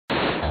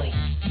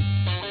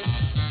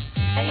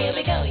here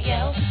we go,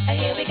 yo.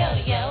 Here we go,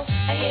 yo.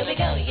 Here we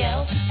go,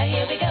 yo.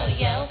 Here we go,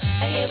 yo.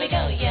 Here we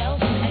go, yo.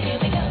 Here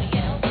we go,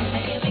 yo.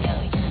 Here we go.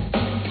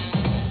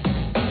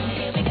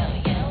 Here we go,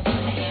 yo.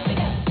 Here we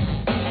go.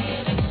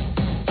 Here we go.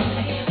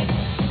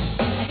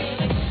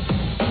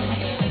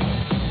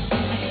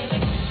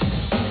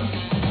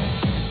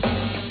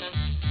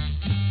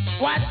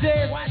 Watch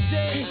this.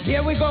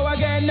 Here we go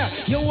again.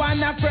 You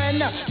want a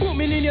friend?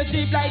 Booming in your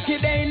Jeep like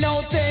it ain't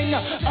no thing.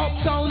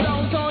 Uptown,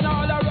 downtown,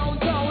 all around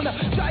town.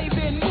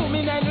 Driving,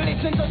 booming and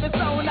listen to the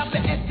sound of the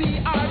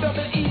STREECHY.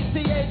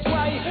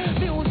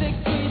 Music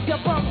sweet, you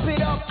pump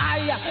it up.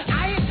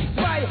 I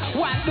spy.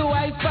 What do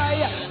I spy?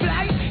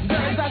 Fly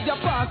girls as you're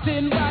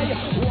passing by.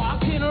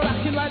 Walking,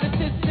 rocking while the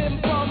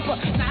system pump.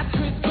 Not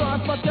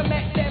crisscross, but you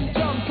make them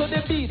jump to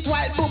the beat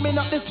while booming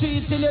up the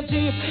streets in your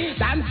Jeep.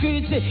 Damn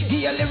screechy, give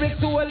your lyrics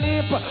to a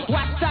leap.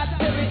 Watch that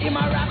Terry in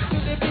my rap to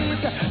the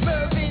beat.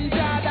 Mervyn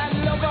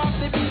Jordan, love off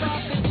the beat.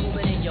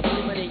 Booming in your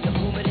booming in your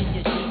booming in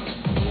your Jeep.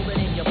 Booming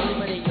in your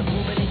booming in your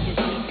booming in your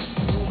Jeep.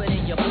 Booming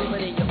in your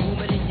booming in your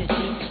booming in your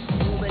Jeep.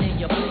 Booming in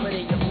your booming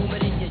in your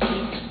booming in your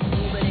Jeep.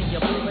 Booming in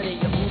your booming in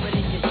your booming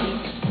in your Jeep.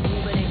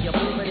 Booming in your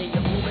booming in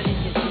your booming in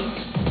your Jeep.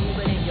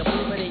 Booming in your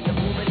booming in your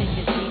booming in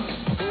your Jeep.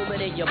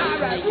 Booming in your booming.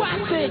 Alright,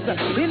 watch this.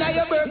 In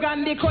your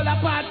burgundy color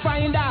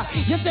pathfinder,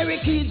 your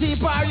Cherokee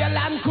Jeep or your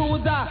Land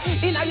Cruiser.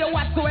 In your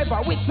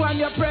whatsoever, which one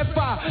you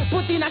prefer?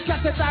 Put in a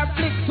cassette or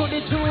flick to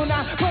the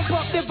tuner. Pump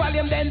up the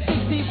volume, then fix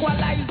the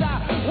equalizer.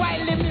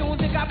 While the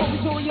music a boom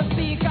through your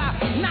speaker.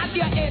 Not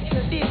your head to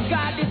this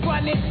guy, this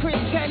one is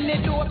Chris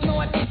Kenny. Don't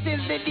know this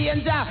is the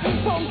danger.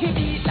 Funky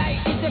beat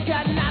like it, you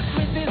cannot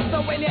resist.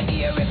 So when you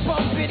hear it,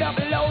 pump it up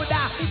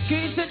louder.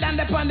 Squeeze it down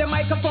upon the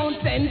microphone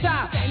center.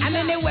 And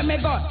anywhere me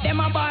go, them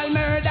a ball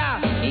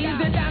murder.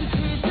 Easy than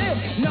squeeze,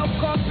 no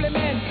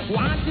compliment.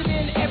 Wanted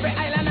in every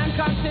island and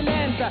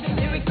continent.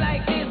 Lyrics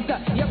like this,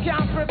 you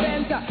can't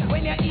prevent.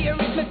 When you hear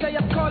it, me say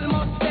your skull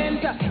must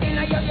bend. In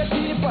a your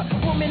Jeep,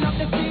 booming up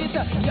the street.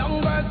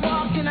 Young girls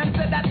walking and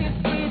say that it's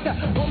sweet.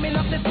 Booming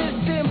up the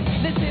system.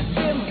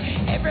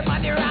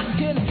 Everybody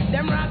rocking,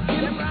 them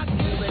rocking, them rocking.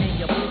 Booming in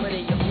your booming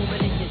in your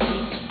booming in your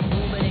Jeep.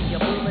 Booming in your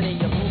booming in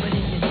your booming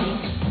in your Jeep.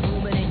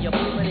 Booming in your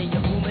booming in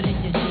your booming in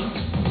your Jeep.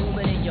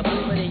 Booming in your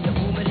booming in your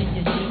booming in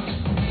your Jeep.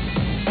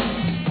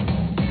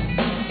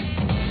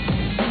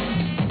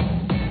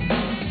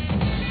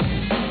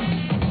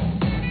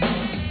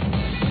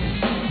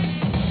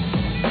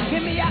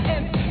 Give me a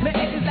M, my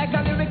head is like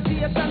a lyric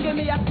station. Give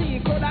me a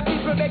T, could I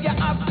people beg you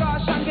have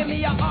caution? Give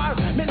me a R,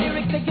 my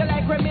lyrics take you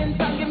like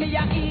Remington. Give me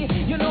a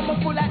E, you know me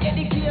full of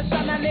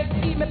education. And next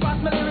E, me pass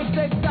my lyrics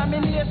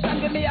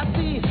examination. Give me a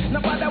C,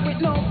 no bother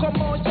with no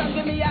commotion.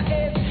 Give me a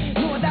S,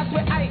 no that's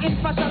where I in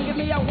fashion. Give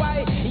me a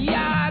Y,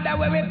 yeah, that's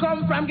where we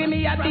come from. Give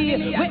me a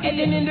D, we're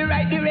heading in the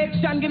right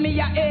direction. Give me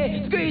a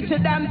A, screechy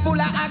and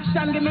full of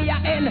action. Give me a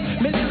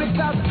N, my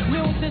lyrics of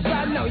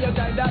musician. Now you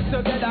got that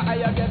together, I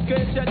get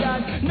screechier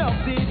than no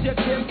DJ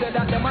claim say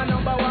that them are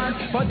number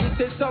one, but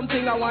this is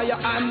something I want you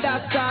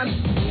understand.